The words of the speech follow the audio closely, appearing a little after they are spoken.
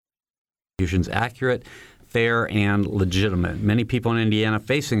prosecutions accurate, fair, and legitimate. Many people in Indiana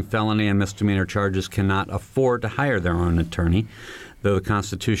facing felony and misdemeanor charges cannot afford to hire their own attorney. Though the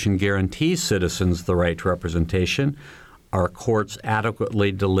Constitution guarantees citizens the right to representation, are courts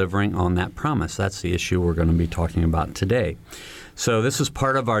adequately delivering on that promise? That's the issue we're going to be talking about today. So this is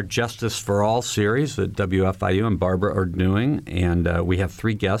part of our Justice for All series that WFIU and Barbara are doing, and we have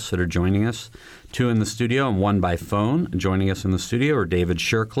 3 guests that are joining us, 2 in the studio and 1 by phone. Joining us in the studio are David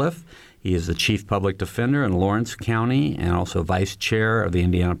Shercliffe. He is the Chief Public Defender in Lawrence County and also Vice Chair of the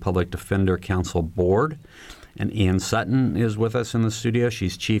Indiana Public Defender Council Board. And Ann Sutton is with us in the studio.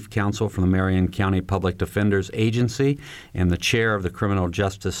 She's Chief Counsel for the Marion County Public Defenders Agency and the Chair of the Criminal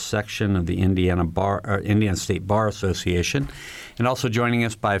Justice Section of the Indiana State Bar Association. And also joining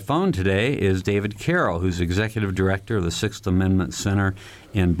us by phone today is David Carroll, who's Executive Director of the Sixth Amendment Center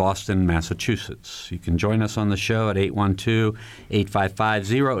in Boston, Massachusetts. You can join us on the show at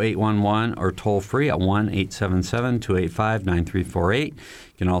 812-855-0811 or toll free at 1-877-285-9348. You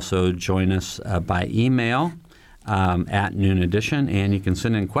can also join us by email at Noon Edition, and you can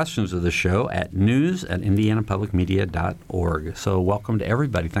send in questions of the show at news@indianapublicmedia.org. So welcome to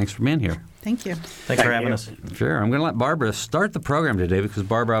everybody. Thanks for being here. Thank you. Thanks for having us. Sure. I'm going to let Barbara start the program today because,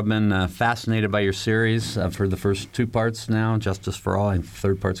 Barbara, I've been fascinated by your series for the first 2 parts now, Justice for All, and the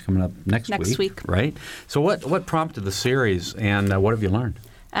third part's coming up next week. Right? So what prompted the series, and what have you learned?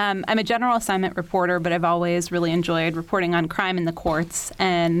 I'm a general assignment reporter, but I've always really enjoyed reporting on crime in the courts,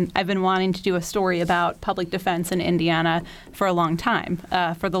 and I've been wanting to do a story about public defense in Indiana for a long time.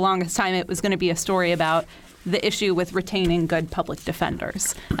 For the longest time, it was going to be a story about the issue with retaining good public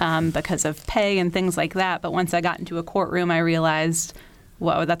defenders because of pay and things like that. But once I got into a courtroom, I realized,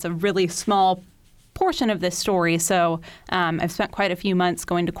 whoa, that's a really small portion of this story. So I've spent quite a few months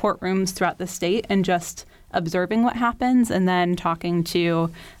going to courtrooms throughout the state and just observing what happens and then talking to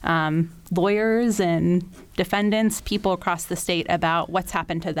lawyers and defendants, people across the state about what's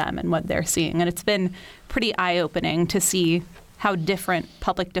happened to them and what they're seeing. And it's been pretty eye-opening to see how different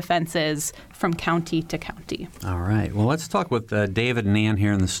public defense is from county to county. All right. Well, let's talk with David and Ann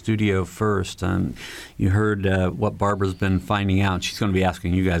here in the studio first. You heard what Barbara's been finding out. She's going to be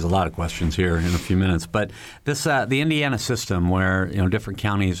asking you guys a lot of questions here in a few minutes. But this, the Indiana system, where different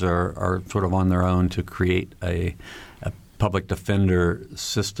counties are sort of on their own to create a public defender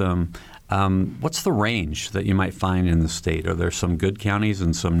system. What's the range that you might find in the state? Are there some good counties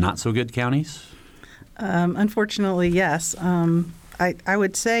and some not so good counties? Unfortunately, yes. I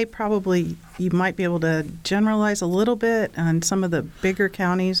would say probably you might be able to generalize a little bit, and some of the bigger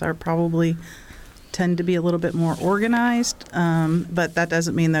counties are probably tend to be a little bit more organized, but that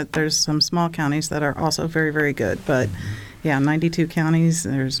doesn't mean that there's some small counties that are also very, very good. But, yeah, 92 counties,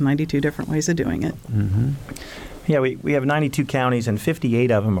 there's 92 different ways of doing it. Mm-hmm. Yeah, we have 92 counties, and 58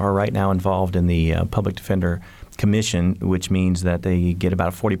 of them are right now involved in the Public Defender Commission, which means that they get about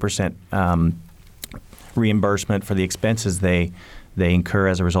a 40% reimbursement for the expenses they incur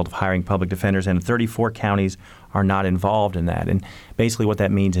as a result of hiring public defenders, and 34 counties are not involved in that. And basically what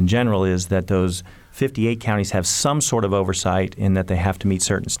that means in general is that those 58 counties have some sort of oversight in that they have to meet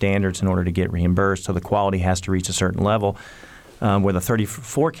certain standards in order to get reimbursed, so the quality has to reach a certain level. Where the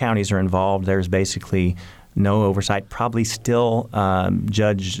 34 counties are involved, there's basically no oversight. Probably still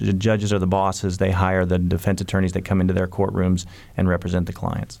judges are the bosses. They hire the defense attorneys that come into their courtrooms and represent the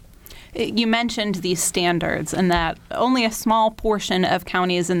clients. You mentioned these standards and that only a small portion of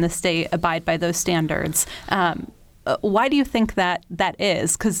counties in the state abide by those standards. Why do you think that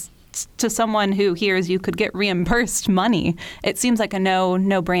is? Because to someone who hears you could get reimbursed money, it seems like a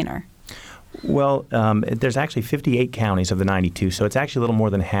no-brainer. Well, there's actually 58 counties of the 92, so it's actually a little more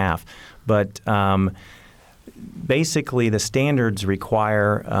than half. But basically, the standards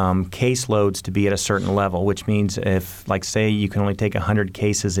require caseloads to be at a certain level, which means if, like, say you can only take 100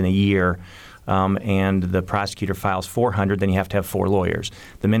 cases in a year and the prosecutor files 400, then you have to have 4 lawyers.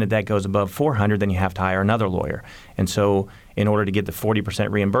 The minute that goes above 400, then you have to hire another lawyer. And so in order to get the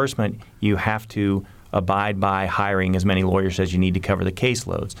 40% reimbursement, you have to abide by hiring as many lawyers as you need to cover the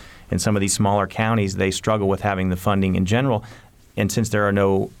caseloads. In some of these smaller counties, they struggle with having the funding in general. And since there are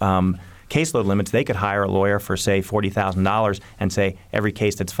no caseload limits, they could hire a lawyer for, say, $40,000 and say, every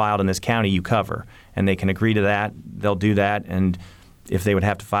case that's filed in this county you cover. And they can agree to that. They'll do that. And if they would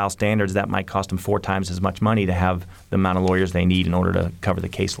have to file standards, that might cost them 4 times as much money to have the amount of lawyers they need in order to cover the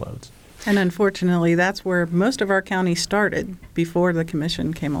caseloads. And unfortunately, that's where most of our counties started before the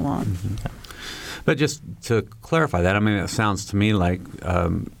commission came along. Mm-hmm. But just to clarify that, I mean, it sounds to me like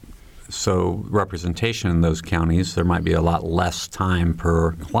so representation in those counties, there might be a lot less time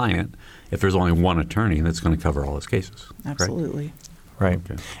per client if there's only one attorney that's going to cover all those cases. Absolutely. Right.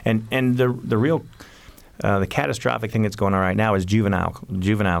 Okay. And the real the catastrophic thing that's going on right now is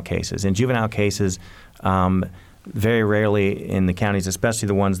juvenile cases. In juvenile cases, very rarely in the counties, especially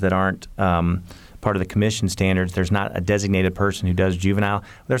the ones that aren't part of the commission standards, there's not a designated person who does juvenile.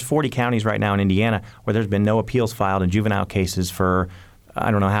 There's 40 counties right now in Indiana where there's been no appeals filed in juvenile cases for I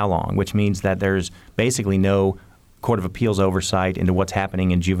don't know how long, which means that there's basically no Court of Appeals oversight into what's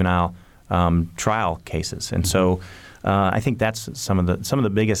happening in juvenile trial cases. And so I think that's some of the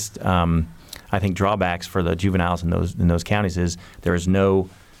biggest I think drawbacks for the juveniles in those counties is there is no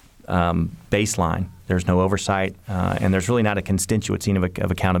baseline, there's no oversight, and there's really not a constituency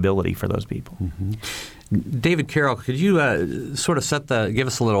of accountability for those people. Mm-hmm. David Carroll, could you sort of give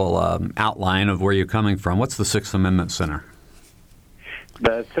us a little outline of where you're coming from? What's the Sixth Amendment Center?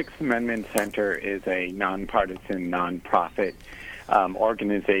 The Sixth Amendment Center is a nonpartisan, nonprofit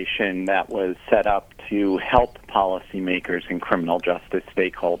organization that was set up to help policymakers and criminal justice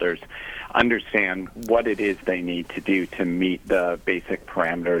stakeholders understand what it is they need to do to meet the basic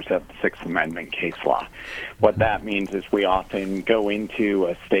parameters of the Sixth Amendment case law. What that means is we often go into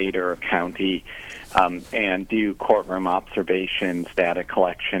a state or a county and do courtroom observations, data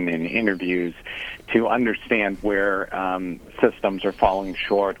collection, and interviews to understand where systems are falling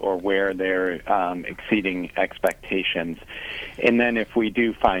short or where they're exceeding expectations. And then if we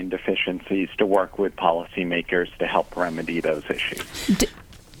do find deficiencies, to work with policymakers to help remedy those issues.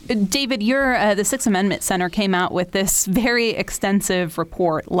 David, the Sixth Amendment Center came out with this very extensive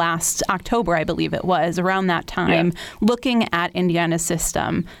report last October, I believe it was, around that time, looking at Indiana's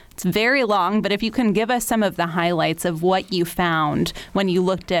system. It's very long, but if you can give us some of the highlights of what you found when you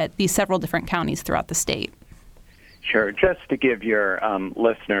looked at these several different counties throughout the state. Sure. Just to give your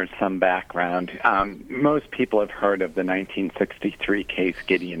listeners some background, most people have heard of the 1963 case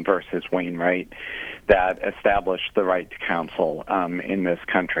Gideon versus Wainwright that established the right to counsel in this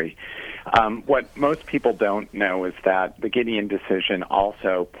country. What most people don't know is that the Gideon decision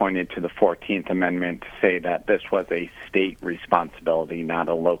also pointed to the 14th Amendment to say that this was a state responsibility, not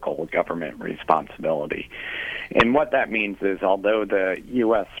a local government responsibility. And what that means is, although the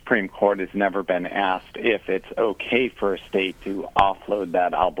U.S. Supreme Court has never been asked if it's okay for a state to offload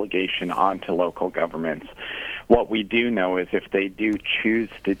that obligation onto local governments, what we do know is if they do choose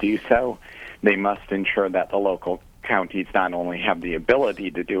to do so, they must ensure that the local counties not only have the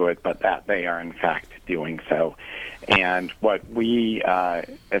ability to do it, but that they are in fact doing so. And what we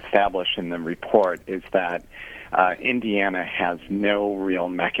established in the report is that Indiana has no real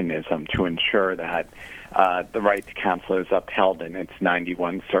mechanism to ensure that the right to counsel is upheld in its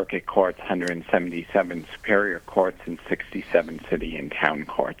 91 circuit courts, 177 superior courts, and 67 city and town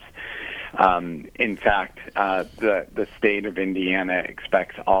courts. In fact, the state of Indiana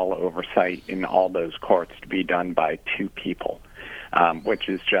expects all oversight in all those courts to be done by two people, which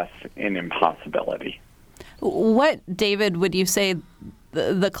is just an impossibility. What, David, would you say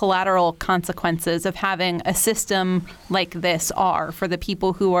the collateral consequences of having a system like this are for the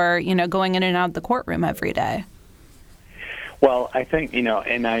people who are, going in and out of the courtroom every day? Well, I think,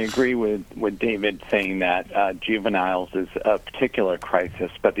 and I agree with David saying that juveniles is a particular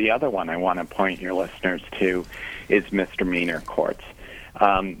crisis, but the other one I want to point your listeners to is misdemeanor courts.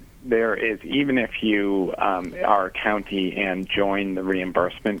 There is, even if you are a county and join the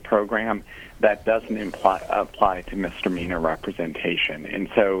reimbursement program, that doesn't apply to misdemeanor representation. And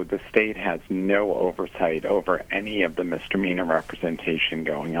so the state has no oversight over any of the misdemeanor representation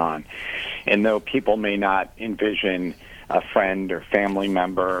going on. And though people may not envision a friend or family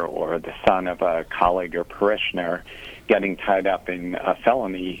member or the son of a colleague or parishioner getting tied up in a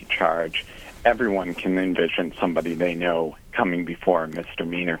felony charge, everyone can envision somebody they know coming before a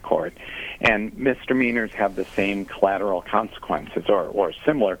misdemeanor court. And misdemeanors have the same collateral consequences or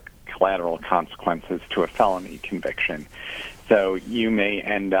similar collateral consequences to a felony conviction. So you may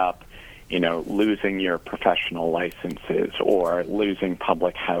end up, losing your professional licenses or losing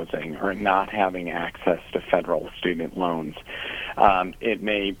public housing or not having access to federal student loans. It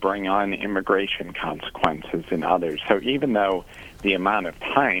may bring on immigration consequences and others. So even though the amount of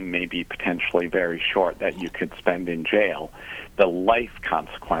time may be potentially very short that you could spend in jail, the life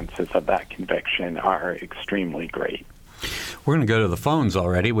consequences of that conviction are extremely great. We're going to go to the phones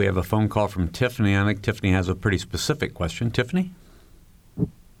already. We have a phone call from Tiffany. I think Tiffany has a pretty specific question. Tiffany?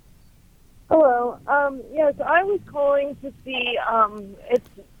 Hello. Yes, I was calling to see, it's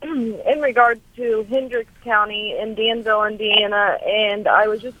in regards to Hendricks County in Danville, Indiana, and I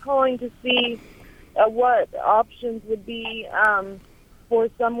was just calling to see what options would be for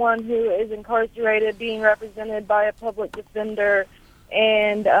someone who is incarcerated being represented by a public defender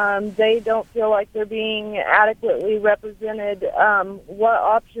and they don't feel like they're being adequately represented. What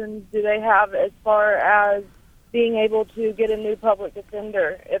options do they have as far as being able to get a new public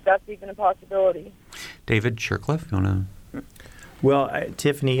defender, if that's even a possibility? David Shercliffe, you want to? Well,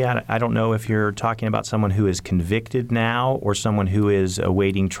 Tiffany, I don't know if you're talking about someone who is convicted now or someone who is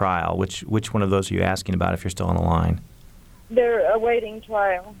awaiting trial. Which one of those are you asking about if you're still on the line? They're awaiting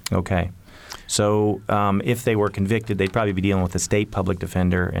trial. Okay. So if they were convicted, they'd probably be dealing with a state public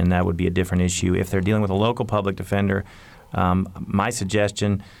defender, and that would be a different issue. If they're dealing with a local public defender, my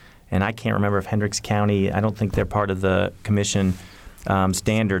suggestion, and I can't remember if Hendricks County, I don't think they're part of the commission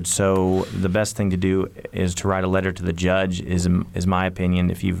standards, so the best thing to do is to write a letter to the judge, is my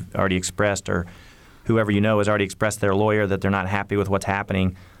opinion. If you've already expressed, or whoever you know has already expressed to their lawyer that they're not happy with what's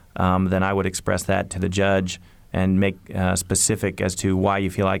happening, then I would express that to the judge and make specific as to why you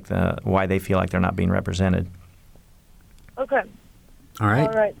feel like why they feel like they're not being represented. Okay. All right.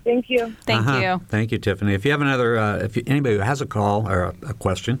 All right. Thank you. Thank you. Thank you, Tiffany. If you have another, anybody who has a call or a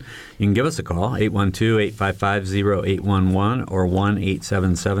question, you can give us a call, 812-855-0811 or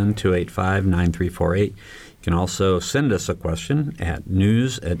 1-877-285-9348. You can also send us a question at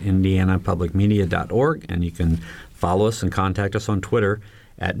news@indianapublicmedia.org, and you can follow us and contact us on Twitter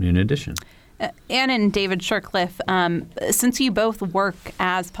at Noon Edition. Ann and David Shercliffe, since you both work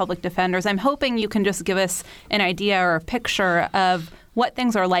as public defenders, I'm hoping you can just give us an idea or a picture of what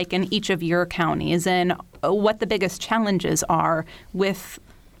things are like in each of your counties and what the biggest challenges are with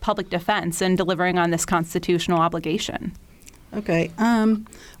public defense and delivering on this constitutional obligation. Okay.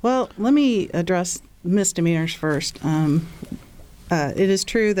 Well, let me address misdemeanors first. It is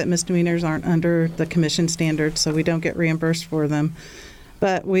true that misdemeanors aren't under the commission standards, so we don't get reimbursed for them.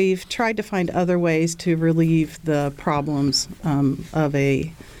 But we've tried to find other ways to relieve the problems of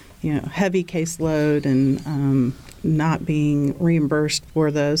a heavy caseload and not being reimbursed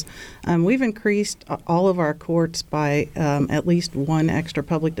for those. We've increased all of our courts by at least one extra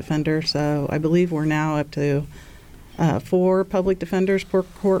public defender. So I believe we're now up to 4 public defenders per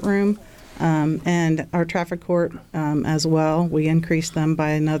courtroom. And our traffic court as well, we increased them by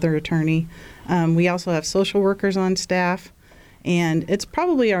another attorney. We also have social workers on staff. And it's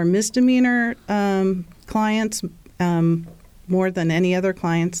probably our misdemeanor clients more than any other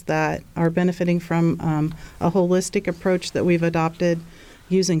clients that are benefiting from a holistic approach that we've adopted,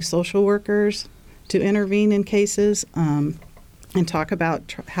 using social workers to intervene in cases and talk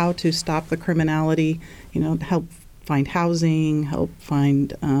about how to stop the criminality, help find housing, help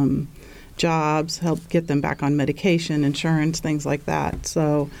find jobs, help get them back on medication, insurance, things like that.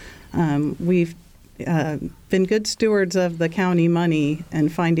 So we've been good stewards of the county money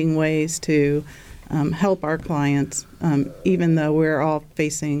and finding ways to help our clients, even though we're all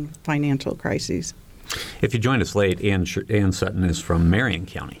facing financial crises. If you joined us late, Ann Sutton is from Marion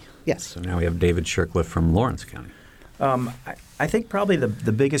County. Yes. So now we have David Shercliffe from Lawrence County. I think probably the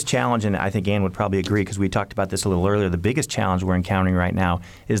biggest challenge, and I think Ann would probably agree because we talked about this a little earlier, the biggest challenge we're encountering right now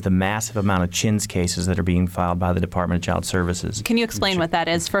is the massive amount of CHINS cases that are being filed by the Department of Child Services. Can you explain what that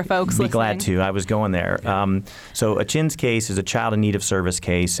is for folks listening? Be glad to. I was going there. So a CHINS case is a child in need of service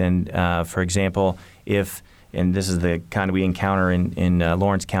case, and for example, and this is the kind we encounter in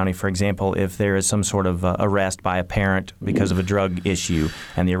Lawrence County, for example, if there is some sort of arrest by a parent because of a drug issue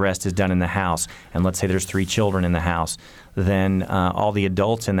and the arrest is done in the house, and let's say there's 3 children in the house, then all the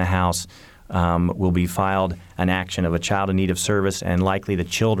adults in the house will be filed an action of a child in need of service, and likely the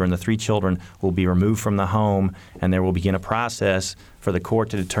 3 children will be removed from the home, and there will begin a process for the court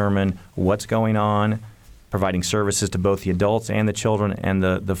to determine what's going on, providing services to both the adults and the children, and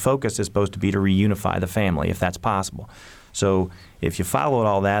the focus is supposed to be to reunify the family, if that's possible. So if you follow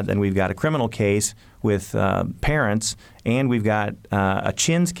all that, then we've got a criminal case with parents, and we've got a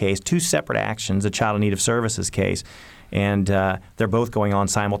CHINS case, 2 separate actions, a child in need of services case, and they're both going on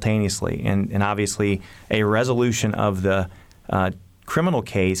simultaneously. And obviously a resolution of the criminal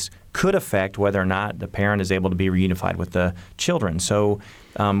case could affect whether or not the parent is able to be reunified with the children. So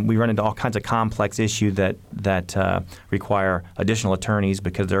we run into all kinds of complex issues that require additional attorneys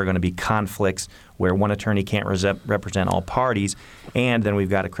because there are going to be conflicts where one attorney can't represent all parties, and then we've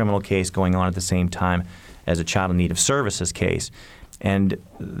got a criminal case going on at the same time as a child in need of services case. And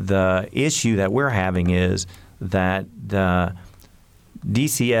the issue that we're having is that the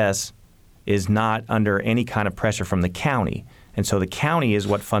DCS is not under any kind of pressure from the county. And so the county is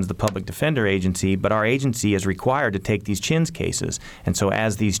what funds the public defender agency, but our agency is required to take these CHINS cases. And so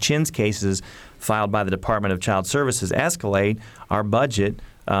as these CHINS cases filed by the Department of Child Services escalate, our budget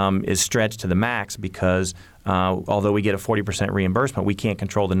is stretched to the max because although we get a 40% reimbursement, we can't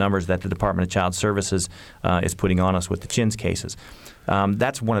control the numbers that the Department of Child Services is putting on us with the CHINS cases.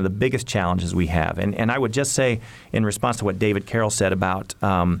 That's one of the biggest challenges we have. And I would just say, in response to what David Carroll said about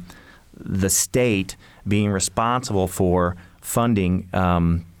the state being responsible for funding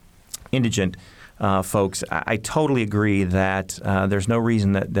indigent folks, I totally agree that there's no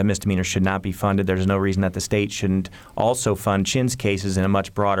reason that misdemeanors should not be funded. There's no reason that the state shouldn't also fund CHINS cases in a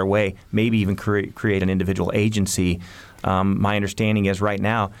much broader way, maybe even create an individual agency. My understanding is right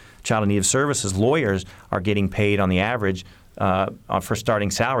now, Child in Need of Services lawyers are getting paid on the average for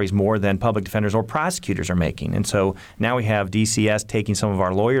starting salaries more than public defenders or prosecutors are making. And so now we have DCS taking some of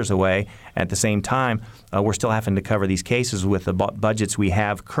our lawyers away. At the same time, we're still having to cover these cases with the budgets we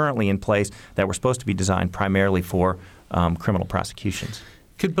have currently in place that were supposed to be designed primarily for criminal prosecutions.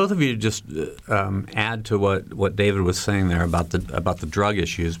 Could both of you just add to what David was saying there about the drug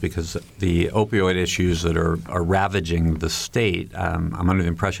issues, because the opioid issues that are ravaging the state, I'm under the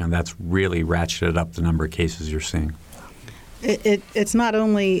impression that's really ratcheted up the number of cases you're seeing. It's not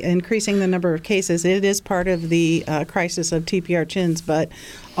only increasing the number of cases, it is part of the crisis of TPR CHINS, but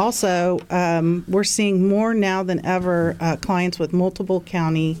also we're seeing more now than ever clients with multiple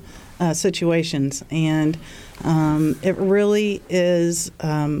county situations. And it really is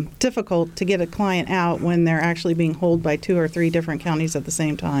difficult to get a client out when they're actually being held by 2 or 3 different counties at the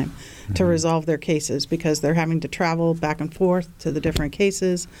same time to resolve their cases, because they're having to travel back and forth to the different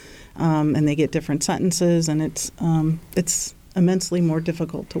cases. And they get different sentences, and it's immensely more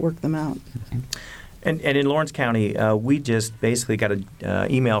difficult to work them out. And in Lawrence County, we just basically got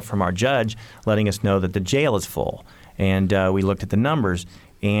an email from our judge letting us know that the jail is full. And we looked at the numbers,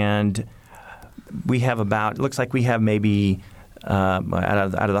 and we have it looks like we have maybe out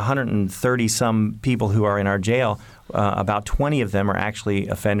of the 130-some people who are in our jail, about 20 of them are actually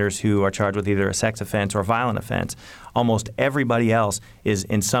offenders who are charged with either a sex offense or a violent offense. Almost everybody else is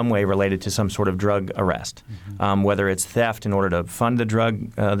in some way related to some sort of drug arrest, whether it's theft in order to fund their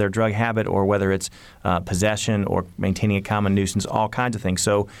drug habit, or whether it's possession or maintaining a common nuisance, all kinds of things.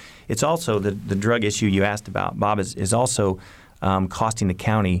 So it's also the drug issue you asked about, Bob, is also costing the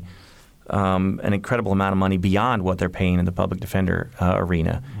county an incredible amount of money beyond what they're paying in the public defender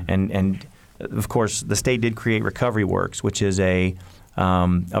arena. And of course, the state did create Recovery Works, which is a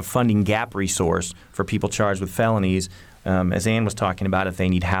funding gap resource for people charged with felonies. As Ann was talking about, if they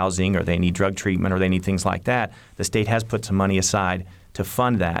need housing or they need drug treatment or they need things like that, the state has put some money aside to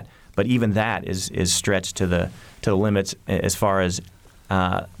fund that. But even that is stretched to the limits as far as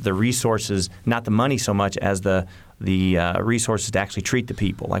the resources, not the money so much as the resources to actually treat the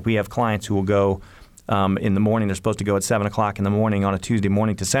people. Like, we have clients who will go in the morning. They're supposed to go at 7 o'clock in the morning on a Tuesday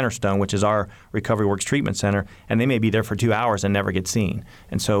morning to Centerstone, which is our Recovery Works Treatment Center, and they may be there for 2 hours and never get seen.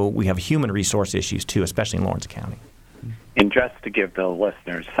 And so we have human resource issues too, especially in Lawrence County. And just to give the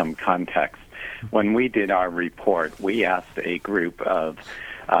listeners some context, when we did our report, we asked a group of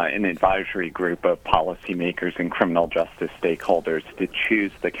an advisory group of policymakers and criminal justice stakeholders to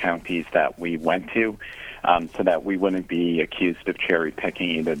choose the counties that we went to, so that we wouldn't be accused of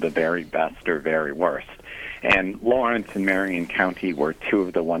cherry-picking either the very best or very worst. And Lawrence and Marion County were 2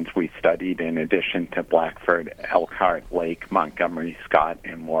 of the ones we studied, in addition to Blackford, Elkhart, Lake, Montgomery, Scott,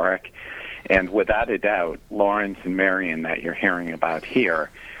 and Warwick. And without a doubt, Lawrence and Marion that you're hearing about here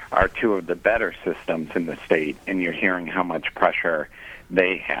are 2 of the better systems in the state, and you're hearing how much pressure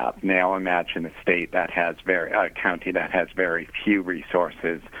they have. Now imagine a state that has a county that has very few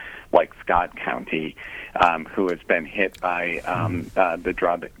resources, like Scott County, who has been hit by the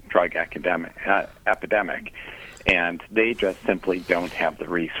drug epidemic. And they just simply don't have the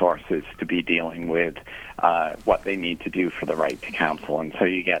resources to be dealing with what they need to do for the right to counsel. And so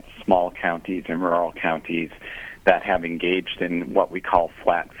you get small counties and rural counties that have engaged in what we call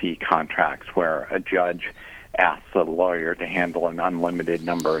flat fee contracts, where a judge asks a lawyer to handle an unlimited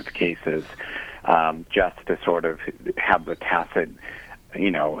number of cases just to sort of have the tacit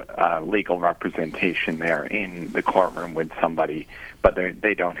legal representation there in the courtroom with somebody, but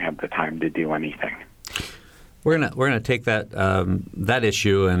they don't have the time to do anything. We're gonna take that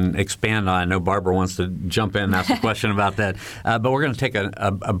issue and expand on. I know Barbara wants to jump in and ask a question about that, but we're going to take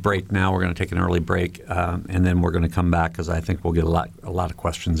a break now. We're going to take an early break, and then we're going to come back, because I think we'll get a lot of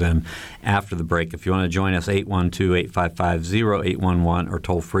questions in after the break. If you want to join us, 812-855-0811 or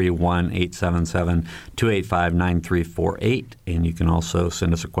toll free 1-877-285-9348, and you can also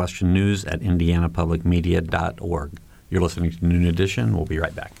send us a question, news@indianapublicmedia.org. You're listening to Noon Edition. We'll be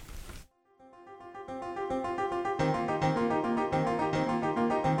right back.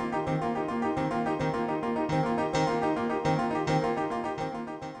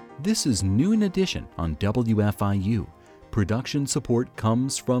 This is Noon Edition on WFIU. Production support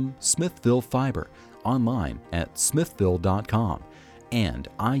comes from Smithville Fiber, online at smithville.com, and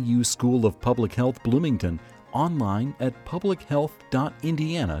IU School of Public Health Bloomington, online at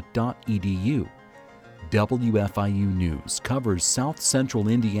publichealth.indiana.edu. WFIU News covers South Central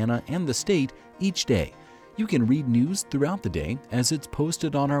Indiana and the state each day. You can read news throughout the day as it's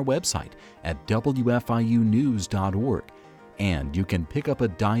posted on our website at wfiunews.org. And you can pick up a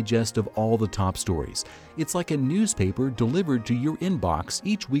digest of all the top stories. It's like a newspaper delivered to your inbox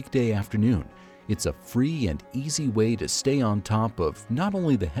each weekday afternoon. It's a free and easy way to stay on top of not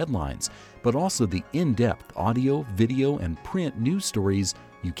only the headlines, but also the in-depth audio, video, and print news stories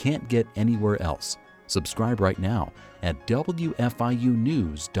you can't get anywhere else. Subscribe right now at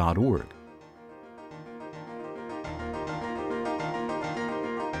wfiunews.org.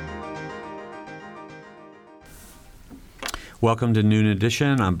 Welcome to Noon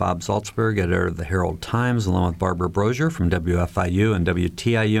Edition. I'm Bob Salzberg, editor of the Herald Times, along with Barbara Brosier from WFIU and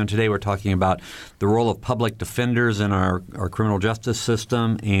WTIU. And today we're talking about the role of public defenders in our criminal justice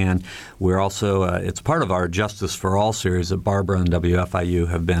system. And we're also, it's part of our Justice for All series that Barbara and WFIU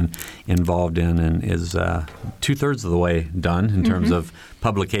have been involved in, and is two-thirds of the way done in terms of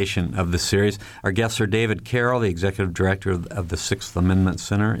publication of the series. Our guests are David Carroll, the executive director of the Sixth Amendment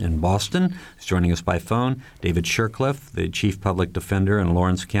Center in Boston. He's joining us by phone. David Shercliffe, the chief public defender in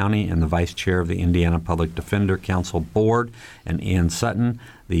Lawrence County and the vice chair of the Indiana Public Defender Council Board, and Ann Sutton,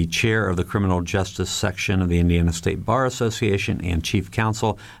 the chair of the Criminal Justice Section of the Indiana State Bar Association and chief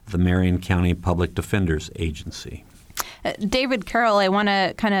counsel of the Marion County Public Defenders Agency. David Carroll, I want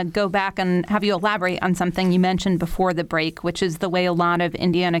to kind of go back and have you elaborate on something you mentioned before the break, which is the way a lot of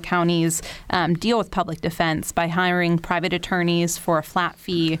Indiana counties deal with public defense by hiring private attorneys for a flat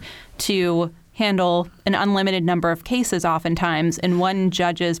fee to handle an unlimited number of cases oftentimes in one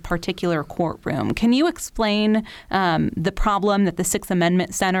judge's particular courtroom. Can you explain the problem that the Sixth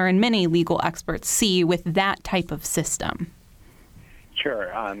Amendment Center and many legal experts see with that type of system?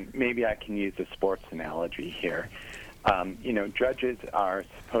 Sure. Maybe I can use a sports analogy here. Judges are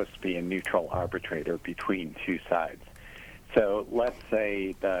supposed to be a neutral arbitrator between two sides. So let's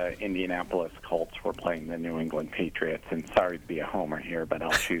say the Indianapolis Colts were playing the New England Patriots, and sorry to be a homer here, but I'll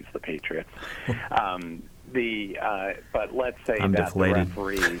choose the Patriots. But let's say that the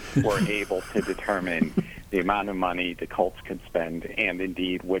referees were able to determine the amount of money the Colts could spend and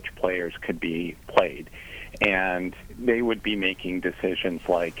indeed which players could be played. And they would be making decisions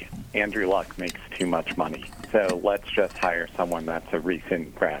like Andrew Luck makes too much money, so let's just hire someone that's a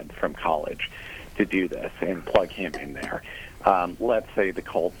recent grad from college to do this and plug him in there. Let's say the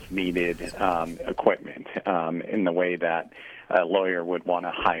Colts needed equipment in the way that a lawyer would want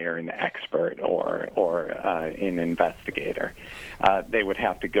to hire an expert or an investigator. They would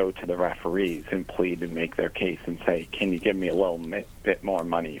have to go to the referees and plead and make their case and say, can you give me a little bit more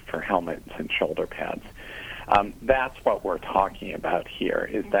money for helmets and shoulder pads? That's what we're talking about here,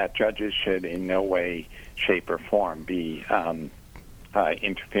 is that judges should in no way, shape, or form be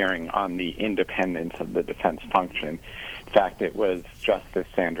interfering on the independence of the defense function. In fact, it was Justice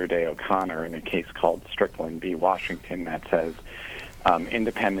Sandra Day O'Connor in a case called Strickland v. Washington that says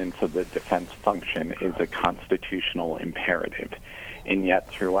independence of the defense function is a constitutional imperative. And yet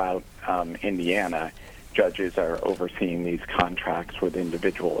throughout Indiana, judges are overseeing these contracts with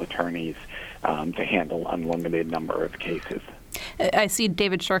individual attorneys to handle unlimited number of cases. I see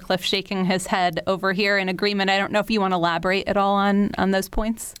David Shercliffe shaking his head over here in agreement. I don't know if you want to elaborate at all on those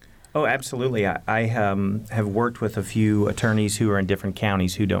points. Oh, absolutely. I have worked with a few attorneys who are in different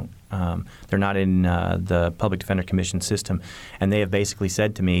counties who don't. They're not in the Public Defender Commission system, and they have basically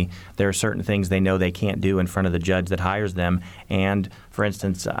said to me there are certain things they know they can't do in front of the judge that hires them. And for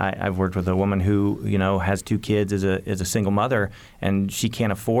instance, I've worked with a woman who has two kids, is a single mother, and she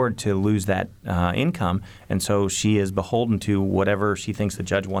can't afford to lose that income, and so she is beholden to whatever she thinks the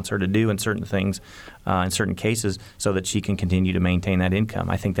judge wants her to do in certain things, in certain cases, so that she can continue to maintain that income.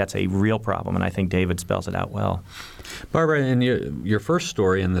 I think that's a real problem, and I think David spells it out well. Barbara, in your first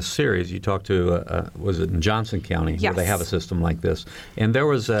story in this series, you talked to, was it in Johnson County, yes, where they have a system like this? And there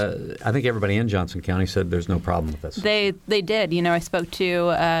was, I think everybody in Johnson County said there's no problem with this. They did. I spoke to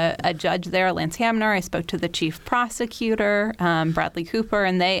a judge there, Lance Hamner. I spoke to the chief prosecutor, Bradley Cooper,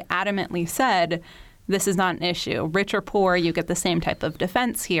 and they adamantly said, this is not an issue. Rich or poor, you get the same type of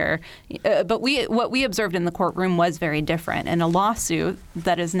defense here. But what we observed in the courtroom was very different. And a lawsuit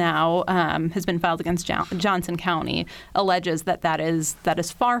that is now has been filed against Johnson County alleges that is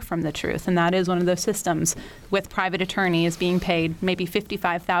far from the truth. And that is one of those systems with private attorneys being paid maybe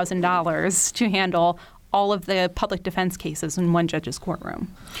 $55,000 to handle all of the public defense cases in one judge's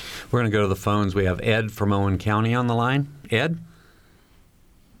courtroom. We're going to go to the phones. We have Ed from Owen County on the line. Ed?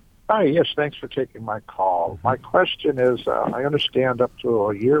 Hi, yes, thanks for taking my call. My question is, I understand up to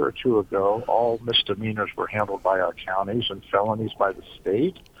a year or two ago, all misdemeanors were handled by our counties and felonies by the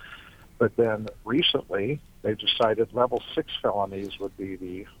state. But then recently, they've decided level 6 felonies would be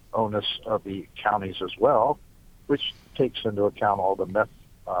the onus of the counties as well, which takes into account all the meth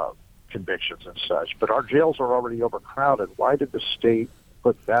convictions and such. But our jails are already overcrowded. Why did the state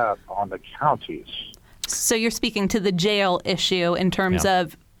put that on the counties? So you're speaking to the jail issue in terms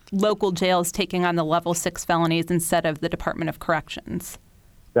of local jails taking on the level 6 felonies instead of the Department of Corrections.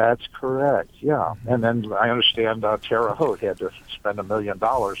 That's correct, yeah. And then I understand Terre Haute had to spend $1 million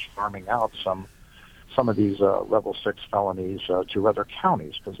farming out some of these level 6 felonies to other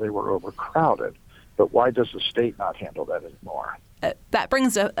counties because they were overcrowded. But why does the state not handle that anymore? That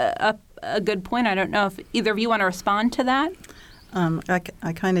brings up a good point. I don't know if either of you want to respond to that. I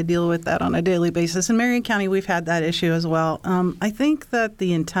kind of deal with that on a daily basis. In Marion County, we've had that issue as well. I think that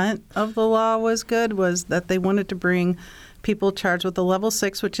the intent of the law was good, was that they wanted to bring people charged with the level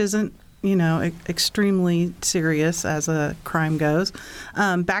 6, which isn't, extremely serious as a crime goes,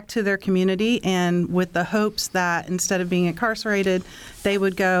 back to their community, and with the hopes that instead of being incarcerated, they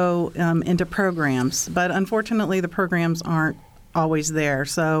would go into programs. But unfortunately, the programs aren't always there.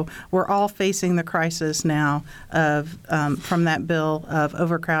 So we're all facing the crisis now of from that bill of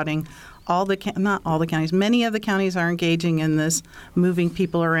overcrowding. Not all the counties. Many of the counties are engaging in this, moving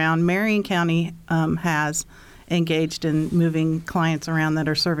people around. Marion County has engaged in moving clients around that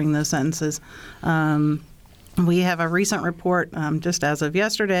are serving those sentences. We have a recent report just as of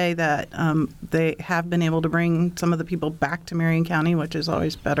yesterday that they have been able to bring some of the people back to Marion County, which is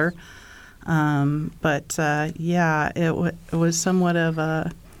always better. It was somewhat of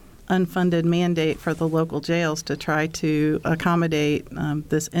a unfunded mandate for the local jails to try to accommodate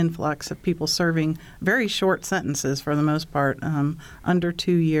this influx of people serving very short sentences for the most part, under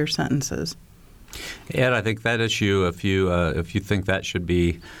 2-year sentences. Ed, I think that issue, if you think that should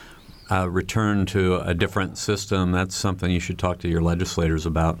be returned to a different system, that's something you should talk to your legislators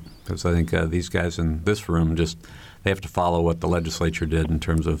about, because I think these guys in this room they have to follow what the legislature did in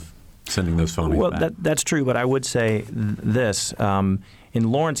terms of sending those felonies back. That's true, but I would say this. In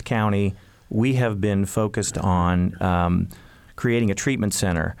Lawrence County, we have been focused on creating a treatment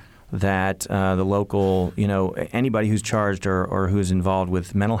center that the local, anybody who's charged or who's involved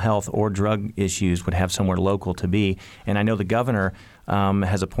with mental health or drug issues would have somewhere local to be. And I know the governor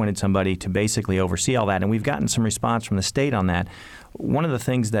has appointed somebody to basically oversee all that, and we've gotten some response from the state on that. One of the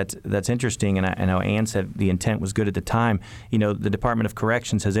things that's interesting, and I know Ann said the intent was good at the time, the Department of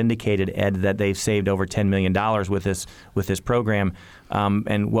Corrections has indicated, Ed, that they've saved over $10 million with this program.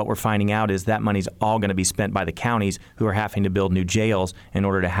 And what we're finding out is that money's all going to be spent by the counties who are having to build new jails in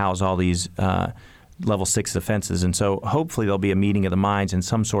order to house all these level 6 offenses. And so hopefully there'll be a meeting of the minds and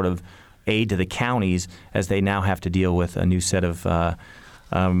some sort of aid to the counties as they now have to deal with a new set of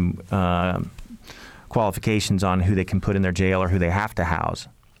qualifications on who they can put in their jail or who they have to house.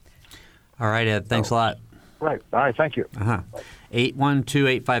 All right, Ed. Thanks a lot. Right. All right. Thank you.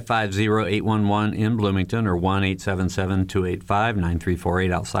 812-855-0811 in Bloomington or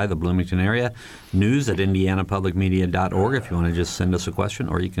 1-877-285-9348 outside the Bloomington area. News at indianapublicmedia.org if you want to just send us a question,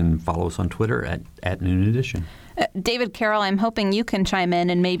 or you can follow us on Twitter at Noon Edition. David Carroll, I'm hoping you can chime in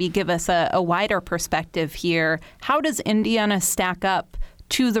and maybe give us a wider perspective here. How does Indiana stack up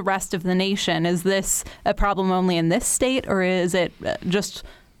to the rest of the nation? Is this a problem only in this state, or is it just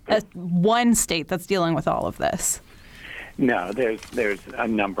one state that's dealing with all of this? No, there's a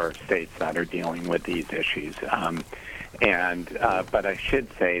number of states that are dealing with these issues. But I should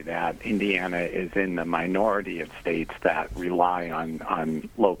say that Indiana is in the minority of states that rely on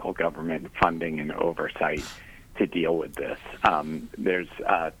local government funding and oversight to deal with this. There's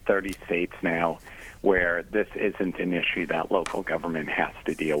 30 states now where this isn't an issue that local government has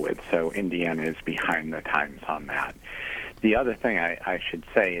to deal with. So Indiana is behind the times on that. The other thing I should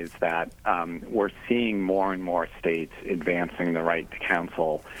say is that we're seeing more and more states advancing the right to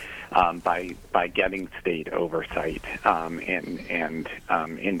counsel by getting state oversight and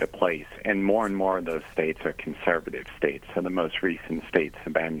into place. And more of those states are conservative states. So the most recent states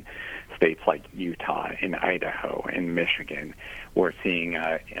have been states like Utah and Idaho and Michigan. We're seeing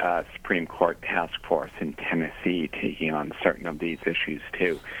a Supreme Court task force in Tennessee taking on certain of these issues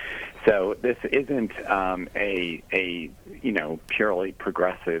too. So this isn't a purely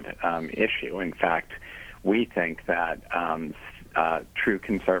progressive issue. In fact, we think that true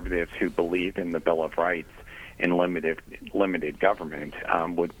conservatives who believe in the Bill of Rights and limited government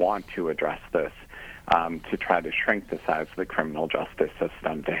would want to address this to try to shrink the size of the criminal justice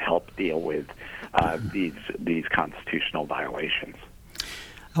system to help deal with these constitutional violations.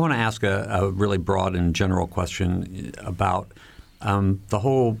 I want to ask a really broad and general question about the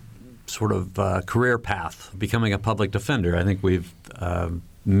whole sort of career path, becoming a public defender. I think we've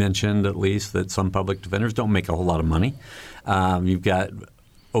mentioned at least that some public defenders don't make a whole lot of money. You've got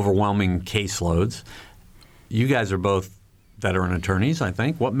overwhelming caseloads. You guys are both veteran attorneys, I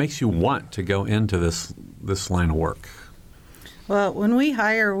think. What makes you want to go into this line of work? Well, when we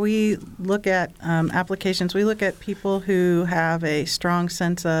hire, we look at applications. We look at people who have a strong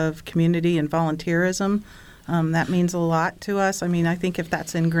sense of community and volunteerism. That means a lot to us. I mean, I think if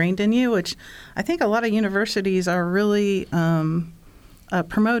that's ingrained in you, which I think a lot of universities are really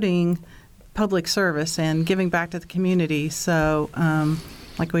promoting public service and giving back to the community. So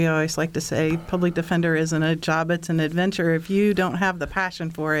like we always like to say, public defender isn't a job, it's an adventure. If you don't have the passion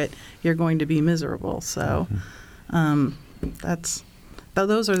for it, you're going to be miserable. So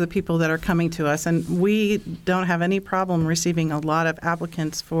those are the people that are coming to us. And we don't have any problem receiving a lot of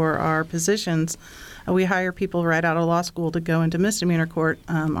applicants for our positions. We hire people right out of law school to go into misdemeanor court.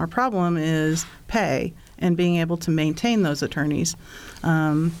 Our problem is pay and being able to maintain those attorneys.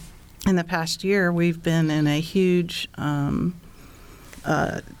 In the past year, we've been in a huge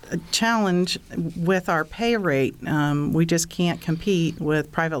challenge with our pay rate. We just can't compete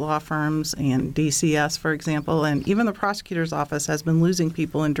with private law firms and DCS, for example, and even the prosecutor's office has been losing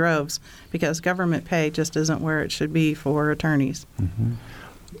people in droves because government pay just isn't where it should be for attorneys. Mm-hmm.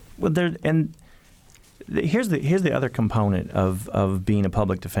 Well, here's the other component of being a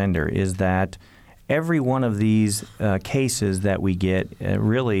public defender is that every one of these cases that we get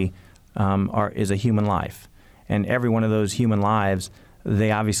really is a human life, and every one of those human lives,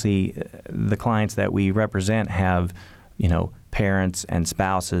 they obviously, the clients that we represent have, parents and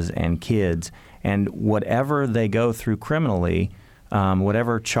spouses and kids, and whatever they go through criminally,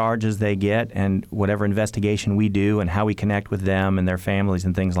 whatever charges they get and whatever investigation we do and how we connect with them and their families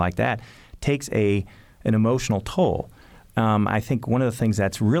and things like that takes an emotional toll. I think one of the things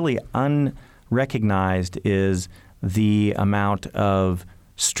that's really unrecognized is the amount of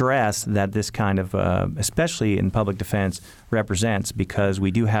stress that this kind of, especially in public defense, represents, because we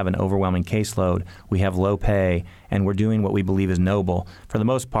do have an overwhelming caseload, we have low pay, and we're doing what we believe is noble. For the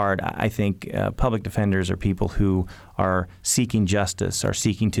most part, I think public defenders are people who are seeking justice, are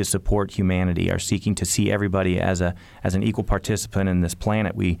seeking to support humanity, are seeking to see everybody as an equal participant in this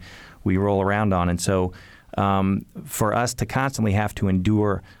planet we roll around on. And so for us to constantly have to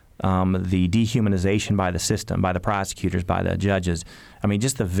endure the dehumanization by the system, by the prosecutors, by the judges. I mean,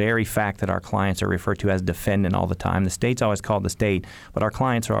 just the very fact that our clients are referred to as defendant all the time. The state's always called the state, but our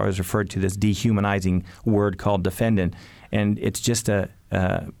clients are always referred to this dehumanizing word called defendant. And it's just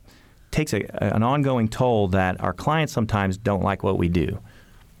takes an ongoing toll that our clients sometimes don't like what we do.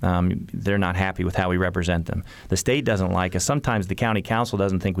 They're not happy with how we represent them. The state doesn't like us. Sometimes the county council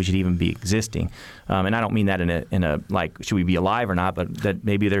doesn't think we should even be existing. And I don't mean that in a like, should we be alive or not, but that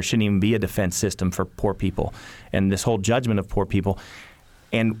maybe there shouldn't even be a defense system for poor people and this whole judgment of poor people.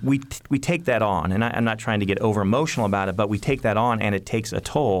 And we take that on. And I'm not trying to get over emotional about it, but we take that on and it takes a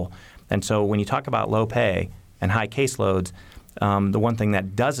toll. And so when you talk about low pay and high caseloads, the one thing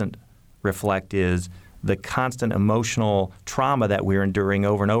that doesn't reflect is the constant emotional trauma that we're enduring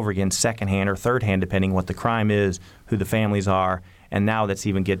over and over again, secondhand or thirdhand, depending what the crime is, who the families are, and now it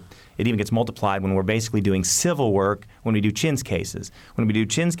even gets multiplied when we're basically doing civil work when we do Chin's cases. When we do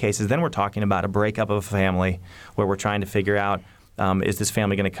Chin's cases, then we're talking about a breakup of a family where we're trying to figure out, is this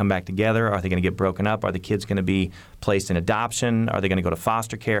family going to come back together? Are they going to get broken up? Are the kids going to be placed in adoption? Are they going to go to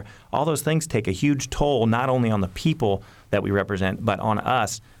foster care? All those things take a huge toll, not only on the people that we represent, but on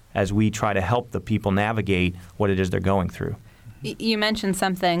us as we try to help the people navigate what it is they're going through. You mentioned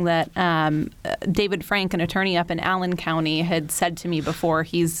something that David Frank, an attorney up in Allen County, had said to me before.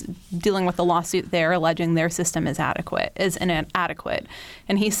 He's dealing with a lawsuit there alleging their system is inadequate.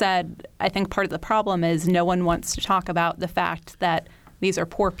 And he said, I think part of the problem is no one wants to talk about the fact that these are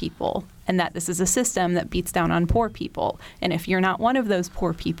poor people and that this is a system that beats down on poor people. And if you're not one of those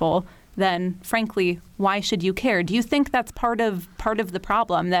poor people, then frankly, why should you care? Do you think that's part of the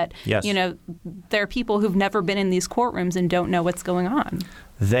problem that, yes, there are people who've never been in these courtrooms and don't know what's going on?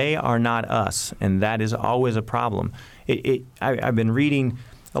 They are not us, and that is always a problem. I've been reading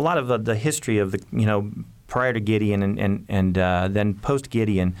a lot of the history of prior to Gideon and then post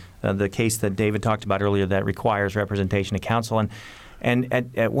Gideon, the case that David talked about earlier that requires representation of counsel, and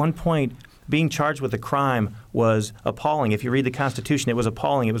at one point being charged with a crime was appalling. If you read the Constitution, it was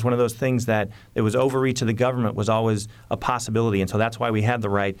appalling. It was one of those things that it was overreach of the government was always a possibility. And so that's why we had the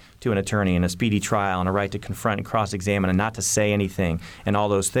right to an attorney and a speedy trial and a right to confront and cross-examine and not to say anything and all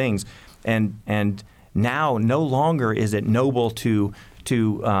those things. And now no longer is it noble to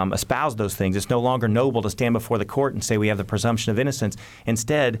espouse those things. It's no longer noble to stand before the court and say we have the presumption of innocence.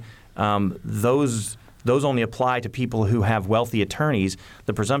 Instead, those only apply to people who have wealthy attorneys.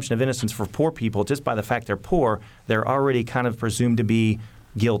 The presumption of innocence for poor people, just by the fact they're poor, they're already kind of presumed to be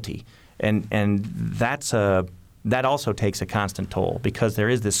guilty. And that also takes a constant toll because there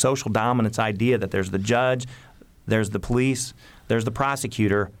is this social dominance idea that there's the judge, there's the police, there's the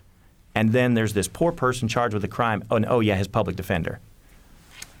prosecutor, and then there's this poor person charged with a crime. His public defender.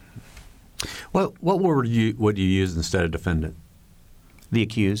 What word would you use instead of defendant? The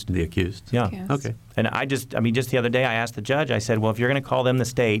accused. The accused. Yeah. Accused. Okay. And just the other day I asked the judge, I said, well, if you're going to call them the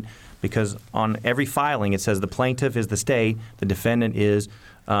state, because on every filing it says the plaintiff is the state, the defendant is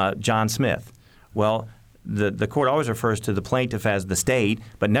John Smith. Well, the court always refers to the plaintiff as the state,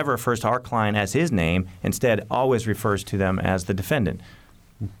 but never refers to our client as his name. Instead, always refers to them as the defendant.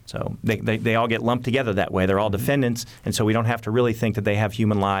 So they all get lumped together that way. They're all defendants, and so we don't have to really think that they have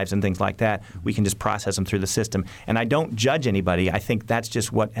human lives and things like that. We can just process them through the system. And I don't judge anybody. I think that's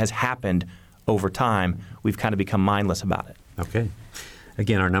just what has happened over time. We've kind of become mindless about it. Okay.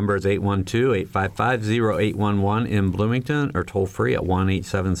 Again, our number is 812-855-0811 in Bloomington, or toll free at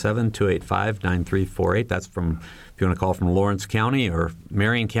 1-877-285-9348. That's from, if you want to call from Lawrence County or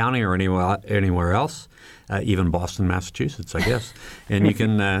Marion County or anywhere else. Even Boston, Massachusetts, I guess. And you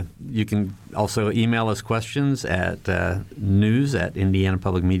can also email us questions at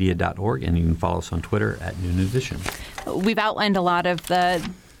news@indianapublicmedia.org, and you can follow us on Twitter at New Vision. We've outlined a lot of the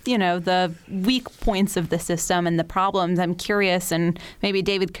weak points of the system and the problems. I'm curious, and maybe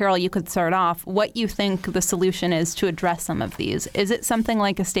David Carroll, you could start off, what you think the solution is to address some of these. Is it something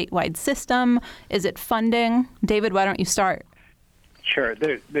like a statewide system? Is it funding? David, why don't you start? Sure.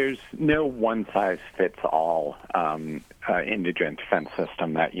 There's no one-size-fits-all indigent defense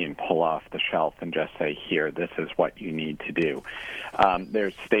system that you can pull off the shelf and just say, here, this is what you need to do.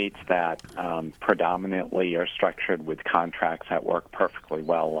 There's states that predominantly are structured with contracts that work perfectly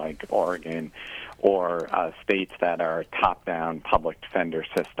well, like Oregon, or states that are top-down public defender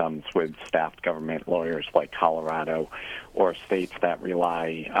systems with staffed government lawyers like Colorado, or states that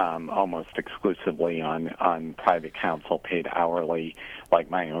rely almost exclusively on private counsel paid hourly, like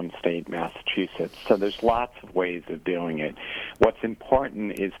my own state, Massachusetts. So there's lots of ways of doing it. What's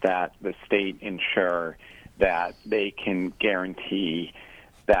important is that the state ensure that they can guarantee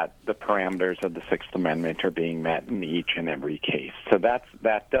that the parameters of the Sixth Amendment are being met in each and every case. So that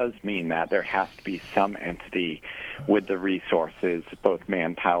does mean that there has to be some entity with the resources, both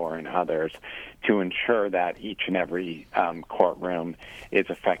manpower and others, to ensure that each and every courtroom is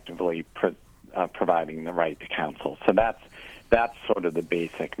effectively providing the right to counsel. So that's sort of the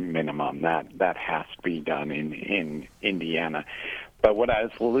basic minimum that has to be done in Indiana. But what I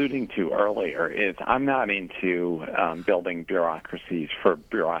was alluding to earlier is I'm not into building bureaucracies for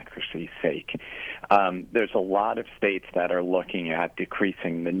bureaucracy's sake. There's a lot of states that are looking at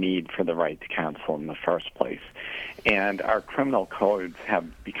decreasing the need for the right to counsel in the first place. And our criminal codes have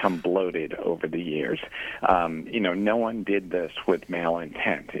become bloated over the years. No one did this with male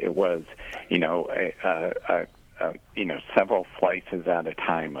intent. It was, several slices at a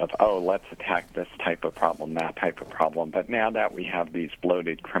time of, let's attack this type of problem, that type of problem. But now that we have these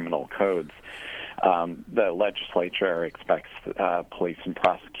bloated criminal codes, the legislature expects police and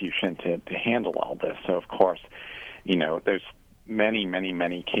prosecution to handle all this. So, of course, there's many, many,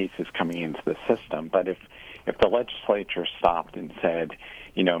 many cases coming into the system. But if the legislature stopped and said,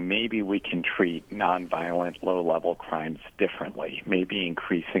 maybe we can treat nonviolent, low-level crimes differently, maybe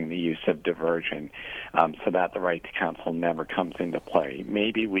increasing the use of diversion so that the right to counsel never comes into play.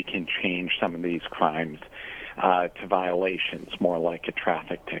 Maybe we can change some of these crimes to violations, more like a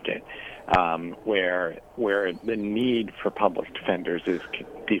traffic ticket, where the need for public defenders is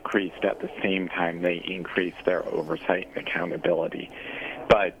decreased at the same time they increase their oversight and accountability.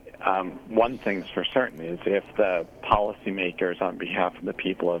 But one thing's for certain is if the policymakers on behalf of the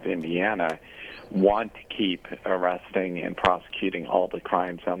people of Indiana want to keep arresting and prosecuting all the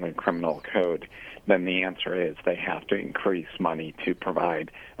crimes on the criminal code, then the answer is they have to increase money to provide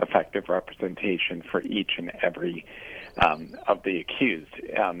effective representation for each and every of the accused.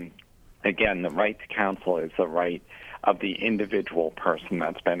 Again, the right to counsel is the right of the individual person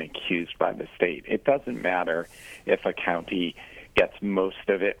that's been accused by the state. It doesn't matter if a county gets most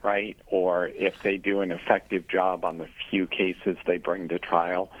of it right, or if they do an effective job on the few cases they bring to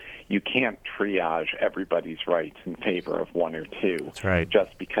trial. You can't triage everybody's rights in favor of one or two. That's right.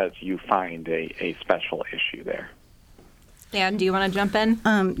 Just because you find a special issue there. Dan, do you want to jump in?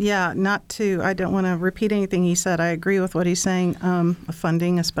 I don't want to repeat anything he said. I agree with what he's saying,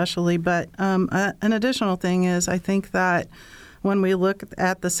 funding especially. But an additional thing is I think that when we look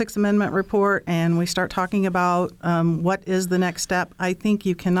at the Sixth Amendment report and we start talking about what is the next step, I think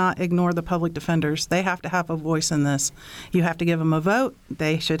you cannot ignore the public defenders. They have to have a voice in this. You have to give them a vote.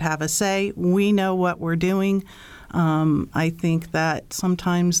 They should have a say. We know what we're doing. I think that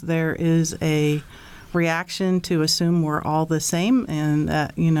sometimes there is a reaction to assume we're all the same and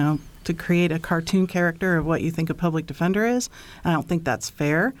that, to create a cartoon character of what you think a public defender is. I don't think that's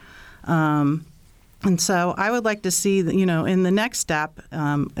fair. And so I would like to see that, in the next step,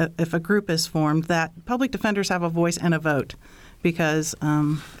 if a group is formed, that public defenders have a voice and a vote because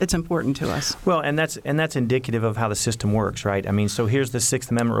it's important to us. Well, and that's indicative of how the system works, right? I mean, so here's the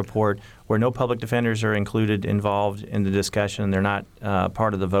Sixth Amendment report where no public defenders are involved in the discussion. They're not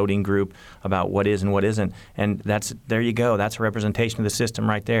part of the voting group about what is and what isn't. And there you go. That's a representation of the system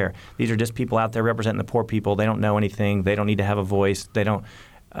right there. These are just people out there representing the poor people. They don't know anything. They don't need to have a voice. They don't.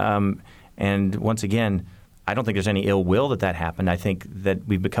 And once again, I don't think there's any ill will that happened. I think that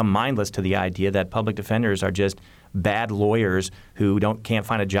we've become mindless to the idea that public defenders are just bad lawyers who can't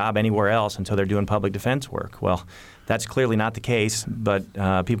find a job anywhere else until they're doing public defense work. Well, that's clearly not the case, but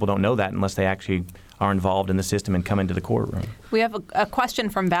people don't know that unless they actually are involved in the system and come into the courtroom. We have a question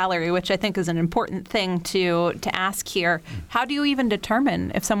from Valerie, which I think is an important thing to ask here. How do you even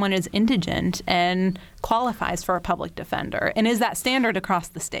determine if someone is indigent and qualifies for a public defender? And is that standard across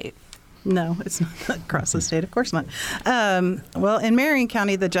the state? No, it's not across the state. Of course not. Well, in Marion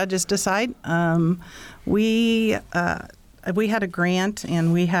County, the judges decide. We had a grant,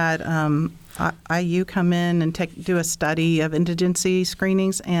 and we had IU come in and do a study of indigency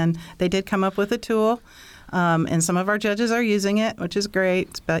screenings, and they did come up with a tool. And some of our judges are using it, which is great.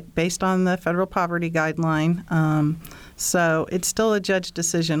 It's based on the federal poverty guideline. So it's still a judge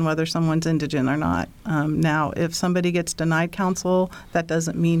decision whether someone's indigent or not. Now, if somebody gets denied counsel, that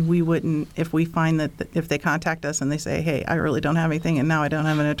doesn't mean we wouldn't, if we find that if they contact us and they say, hey, I really don't have anything and now I don't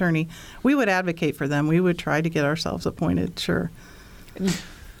have an attorney, we would advocate for them. We would try to get ourselves appointed, sure.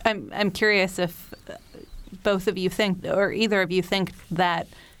 I'm curious if both of you think, or either of you think that,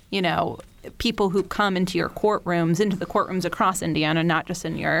 people who come into the courtrooms across Indiana, not just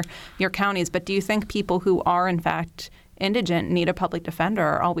in your counties, but do you think people who are in fact indigent need a public defender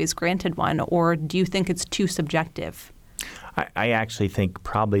are always granted one, or do you think it's too subjective? I actually think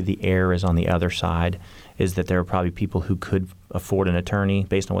probably the error is on the other side, is that there are probably people who could afford an attorney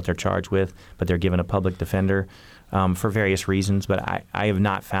based on what they're charged with, but they're given a public defender for various reasons. But I have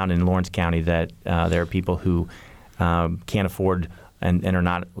not found in Lawrence County that there are people who can't afford and are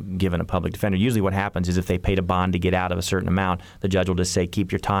not given a public defender. Usually what happens is if they paid a bond to get out of a certain amount, the judge will just say,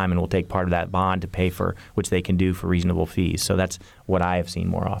 keep your time, and we'll take part of that bond to pay for, which they can do for reasonable fees. So that's what I have seen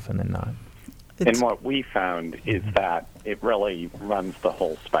more often than not. And what we found is that it really runs the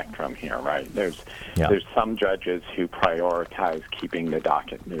whole spectrum here, right? There's some judges who prioritize keeping the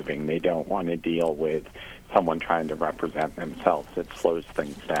docket moving. They don't want to deal with someone trying to represent themselves. It slows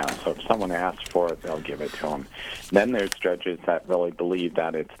things down. So if someone asks for it, they'll give it to them. Then there's judges that really believe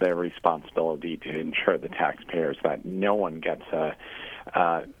that it's their responsibility to ensure the taxpayers that no one gets a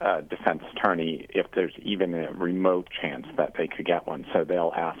defense attorney if there's even a remote chance that they could get one. So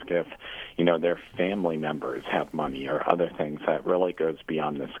they'll ask if, their family members have money or other things that really goes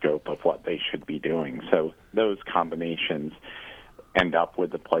beyond the scope of what they should be doing. So those combinations end up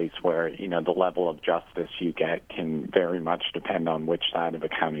with a place where, the level of justice you get can very much depend on which side of a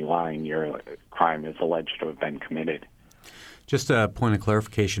county line your crime is alleged to have been committed. Just a point of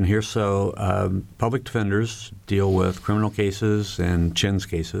clarification here. So public defenders deal with criminal cases and Chin's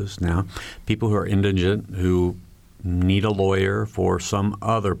cases now. People who are indigent, who need a lawyer for some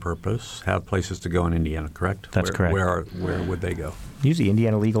other purpose, have places to go in Indiana, correct? That's correct. Where would they go? Usually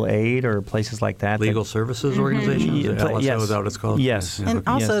Indiana Legal Aid or places like that. Legal Services Organizations? LSO, yes. Is that what it's called? Yes. Yeah. And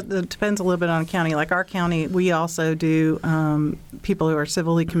also, it depends a little bit on county. Like our county, we also do people who are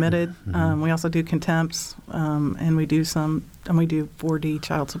civilly committed. We also do contempts, and we do some we do 4D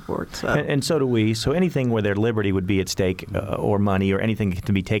child support. So. And so do we. So anything where their liberty would be at stake or money or anything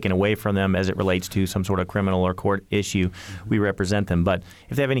to be taken away from them as it relates to some sort of criminal or court issue, we represent them. But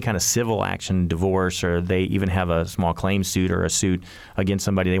if they have any kind of civil action, divorce, or they even have a small claim suit or a suit against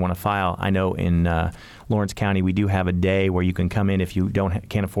somebody they want to file, I know in Lawrence County we do have a day where you can come in if you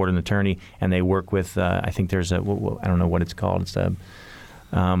can't afford an attorney, and they work with, I think there's I don't know what it's called. It's the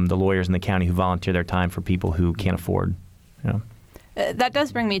lawyers in the county who volunteer their time for people who can't afford. That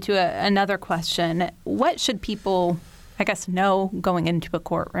does bring me to another question. What should people, I guess, know going into a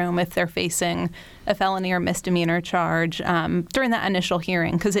courtroom if they're facing a felony or misdemeanor charge during that initial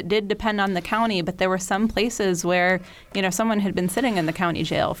hearing? Because it did depend on the county, but there were some places where, someone had been sitting in the county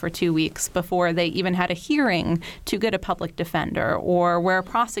jail for 2 weeks before they even had a hearing to get a public defender, or where a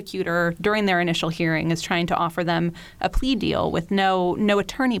prosecutor during their initial hearing is trying to offer them a plea deal with no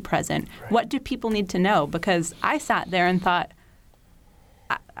attorney present. Right. What do people need to know? Because I sat there and thought,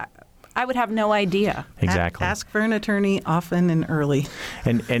 I would have no idea. Exactly. Ask for an attorney often and early.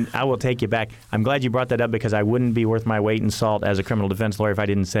 And I will take you back. I'm glad you brought that up, because I wouldn't be worth my weight in salt as a criminal defense lawyer if I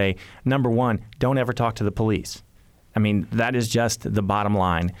didn't say, number one, don't ever talk to the police. I mean, that is just the bottom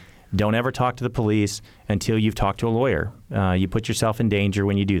line. Don't ever talk to the police until you've talked to a lawyer. You put yourself in danger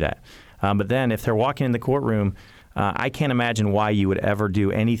when you do that. But then if they're walking in the courtroom, I can't imagine why you would ever do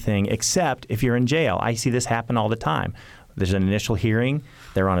anything except if you're in jail. I see this happen all the time. There's an initial hearing.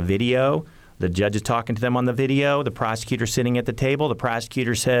 They're on a video. The judge is talking to them on the video. The prosecutor's sitting at the table. The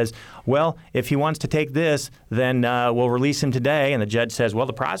prosecutor says, well, if he wants to take this, then we'll release him today. And the judge says, well,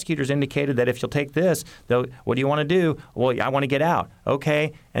 the prosecutor's indicated that if you'll take this, what do you want to do? Well, I want to get out.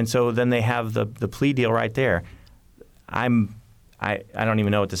 Okay. And so then they have the plea deal right there. I don't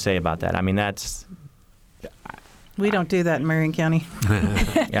even know what to say about that. I mean, that's... We don't do that in Marion County.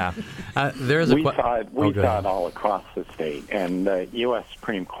 Yeah. We saw it all across the state, and the U.S.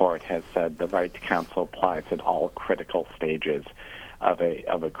 Supreme Court has said the right to counsel applies at all critical stages of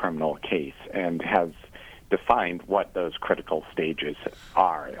a criminal case, and has defined what those critical stages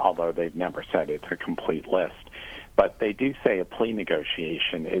are, although they've never said it's a complete list. But they do say a plea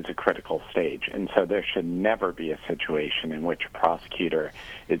negotiation is a critical stage, and so there should never be a situation in which a prosecutor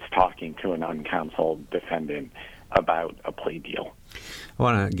is talking to an uncounseled defendant about a plea deal. I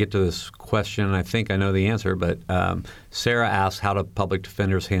want to get to this question. I think I know the answer, but Sarah asked, how do public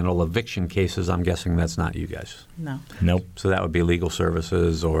defenders handle eviction cases? I'm guessing that's not you guys. No. Nope. So that would be legal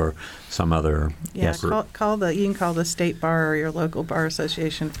services or some other... Yeah, you can call the state bar or your local bar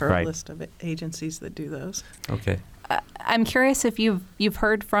association for a list of agencies that do those. Okay. I'm curious if you've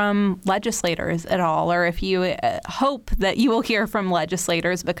heard from legislators at all, or if you hope that you will hear from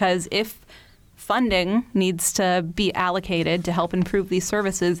legislators, because if funding needs to be allocated to help improve these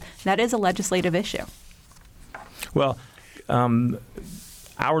services, that is a legislative issue. Well,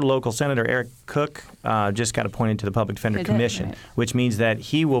 our local Senator Eric Cook just got appointed to the Public Defender Commission, right, which means that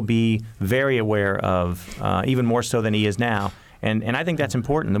he will be very aware of, even more so than he is now. And I think that's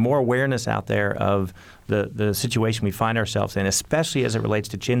important. The more awareness out there of the situation we find ourselves in, especially as it relates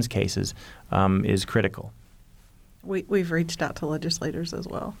to Chin's cases, is critical. We've reached out to legislators as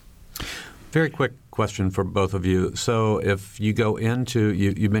well. Very quick question for both of you. So if you go into,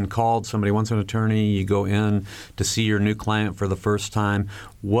 you've been called, somebody wants an attorney, you go in to see your new client for the first time,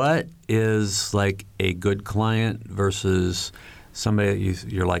 what is like a good client versus somebody that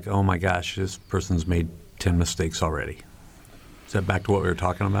you're like, oh my gosh, this person's made 10 mistakes already? Is that back to what we were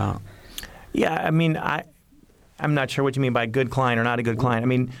talking about? Yeah, I mean, I'm not sure what you mean by good client or not a good client. I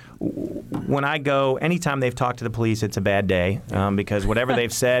mean, when I go, anytime they've talked to the police, it's a bad day because whatever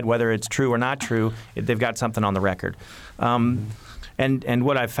they've said, whether it's true or not true, they've got something on the record. And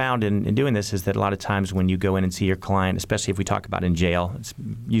what I've found in doing this is that a lot of times when you go in and see your client, especially if we talk about in jail, it's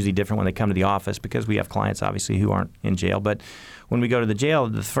usually different when they come to the office because we have clients obviously who aren't in jail. But when we go to the jail,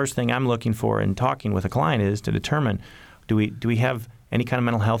 the first thing I'm looking for in talking with a client is to determine, do we have any kind of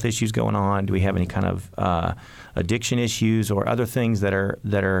mental health issues going on? Do we have any kind of addiction issues or other things that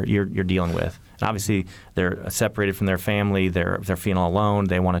you're dealing with? And obviously, they're separated from their family. They're feeling alone.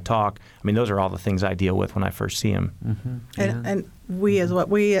 They want to talk. I mean, those are all the things I deal with when I first see them. Mm-hmm. Yeah. And we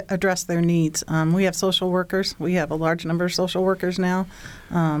address their needs. We have social workers. We have a large number of social workers now,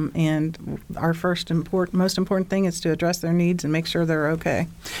 and our most important thing is to address their needs and make sure they're okay.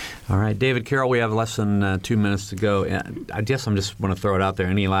 All right, David, Carol, we have less than 2 minutes to go. I guess I'm just want to throw it out there.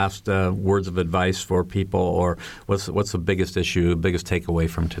 Any last words of advice for people, or what's the biggest issue, biggest takeaway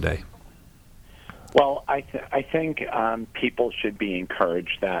from today? Well, I think people should be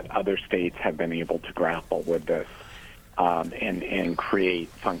encouraged that other states have been able to grapple with this and create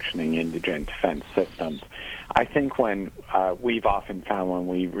functioning indigent defense systems. I think when we've often found when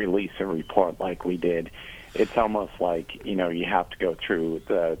we release a report like we did, it's almost like, you have to go through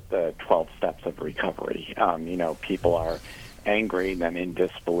the 12 steps of recovery. People are angry, then in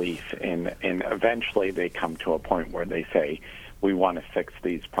disbelief, and eventually they come to a point where they say, we want to fix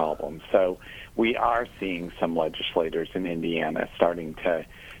these problems. So we are seeing some legislators in Indiana starting to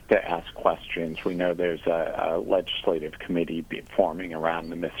ask questions. We know there's a legislative committee forming around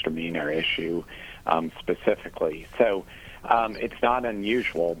the misdemeanor issue specifically. So it's not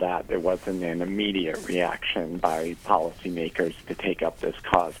unusual that there wasn't an immediate reaction by policymakers to take up this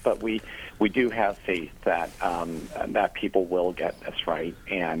cause, but we do have faith that that people will get this right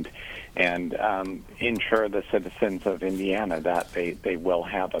and ensure the citizens of Indiana that they will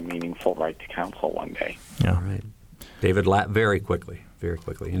have a meaningful right to counsel one day. Yeah. All right. David, very quickly.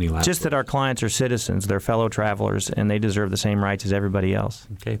 Any last Just that our clients are citizens, they're fellow travelers, and they deserve the same rights as everybody else.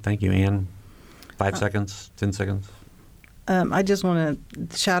 Okay, thank you, Ann. 5 seconds, 10 seconds. I just want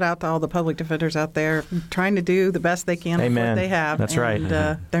to shout out to all the public defenders out there trying to do the best they can with what they have. That's right.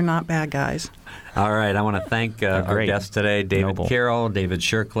 They're not bad guys. All right. I want to thank our guests today, David Carroll, David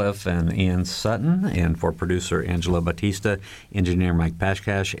Shercliffe, and Ian Sutton, and for producer Angela Batista, engineer Mike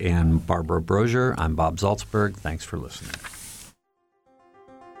Pashkash, and Barbara Brozier. I'm Bob Zaltzberg. Thanks for listening.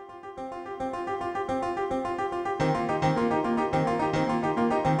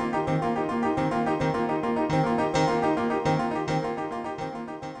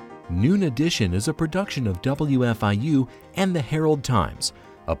 Noon Edition is a production of WFIU and the Herald Times.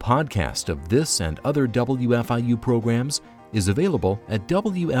 A podcast of this and other WFIU programs is available at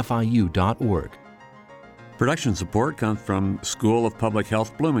WFIU.org. Production support comes from School of Public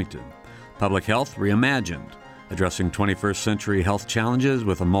Health Bloomington. Public Health Reimagined, addressing 21st century health challenges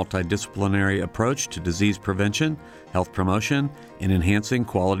with a multidisciplinary approach to disease prevention, health promotion, and enhancing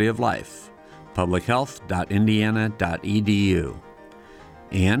quality of life. publichealth.indiana.edu.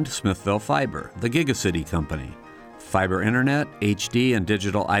 And Smithville Fiber, the Gigacity Company. Fiber Internet, HD, and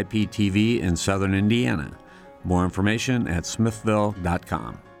digital IPTV in southern Indiana. More information at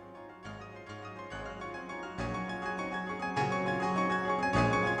smithville.com.